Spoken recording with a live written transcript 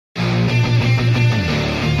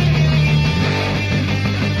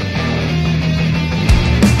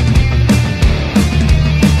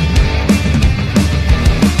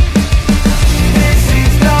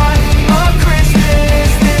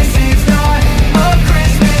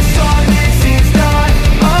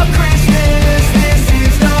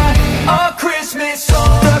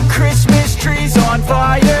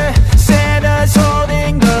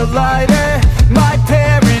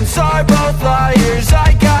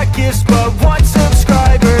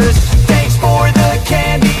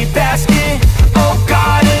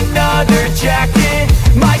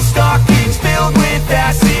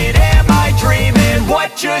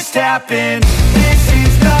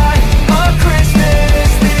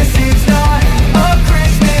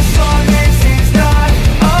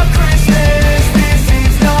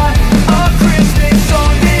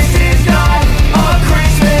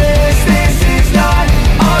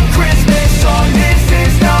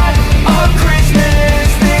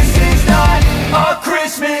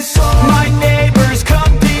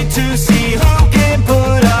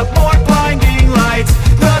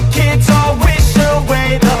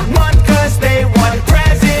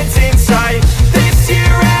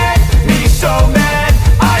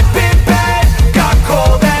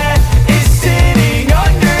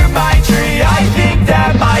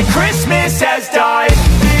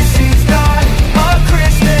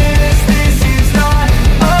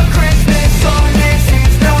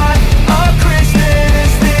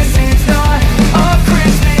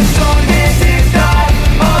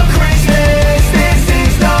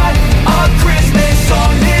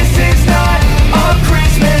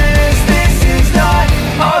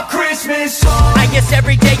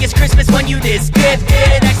every day is Christmas when you this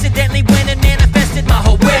gifted. Accidentally went and manifested my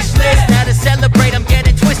whole wish list. Now to celebrate I'm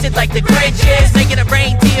getting twisted like the Grinch is. Making it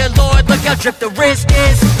rain, dear Lord, look how drip the wrist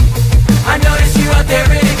is. I noticed you out there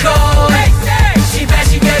in the cold. She bad,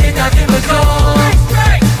 she getting nothing but gold.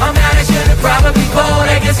 I'm mad, I should've probably bold.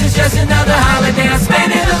 I guess it's just another holiday I'm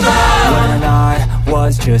spending alone. When I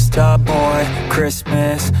was just a boy,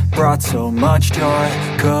 Christmas brought so much joy.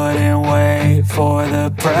 Couldn't wait for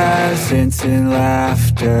the presents and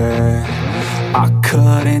laughter. I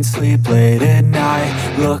couldn't sleep late at night,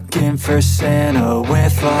 looking for Santa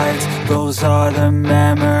with lights. Those are the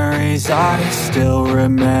memories I still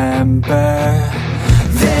remember.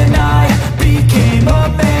 Then I became a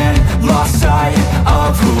man, lost sight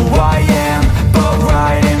of who I am. But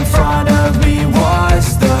right in front of me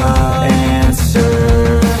was the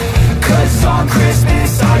answer. 'Cause on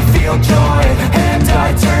Christmas I feel joy, and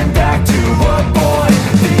I turn back to a boy.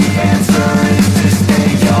 The answer is to stay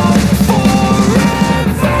young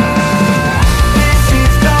forever. This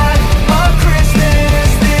is not a Christmas,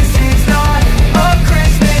 this is not a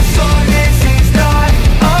Christmas song. This is not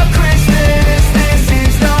a Christmas, this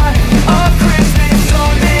is not a Christmas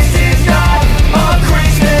song. This is not a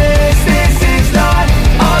Christmas, this is not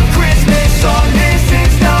a Christmas song. This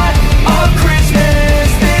is not a Christmas,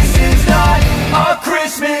 this is not a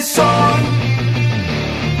Christmas song.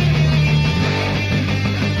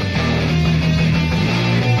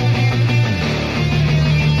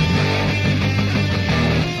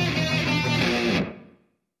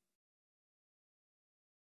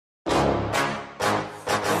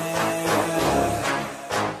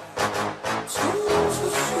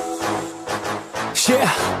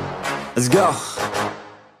 Yeah, let's go.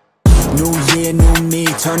 New year, new me,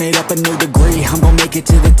 turn it up a new degree. I'm gonna make it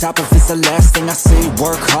to the top if it's the last thing I see.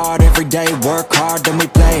 Work hard every day, work hard, then we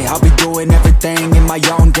play. I'll be doing everything in my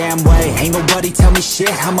own damn way. Ain't nobody tell me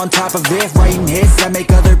shit, I'm on top of it. Writing hits that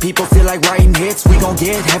make other people feel like writing hits. We gon'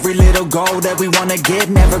 get every little goal that we wanna get.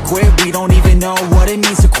 Never quit, we don't even know what it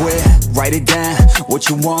means to quit. Write it down, what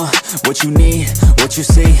you want, what you need, what you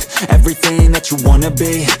see. Everything that you wanna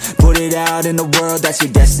be, put it out in the world, that's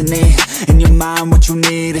your destiny. In your mind, what you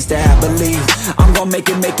need is to have believe. I'm gon' make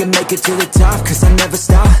it to the top, 'cause I never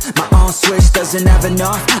stop. My own switch doesn't have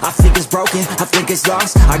enough. I think it's broken, I think it's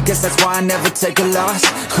lost. I guess that's why I never take a loss.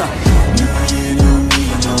 New year, new me,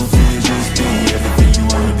 no fear, just be everything you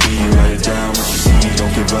wanna be. Write it down, what you see,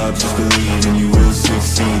 don't give up, just believe, and you will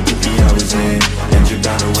succeed. Put the hours in, and you're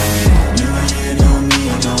bound to win. New year, new me,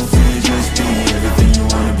 no fear, just be everything you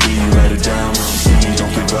wanna be. Write it down, what you see,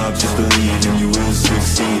 don't give up, just believe, and you will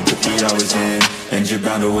succeed. Put the hours in, and you're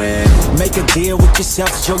bound to win. Make a deal with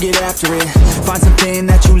yourself that you'll get after it. Find something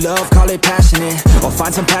that you love, call it passionate. Or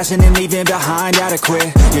find some passion and leaving behind adequate.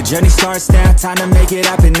 Your journey starts now, time to make it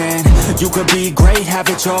happen then. You could be great, have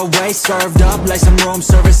it your way. Served up like some room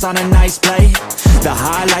service on a nice plate. The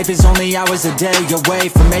high life is only hours a day away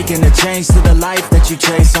from making a change to the life that you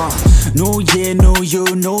chase. New year, new you,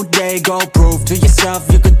 new day. Go prove to yourself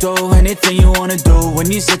you could do anything you wanna do.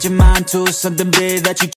 When you set your mind to something big that you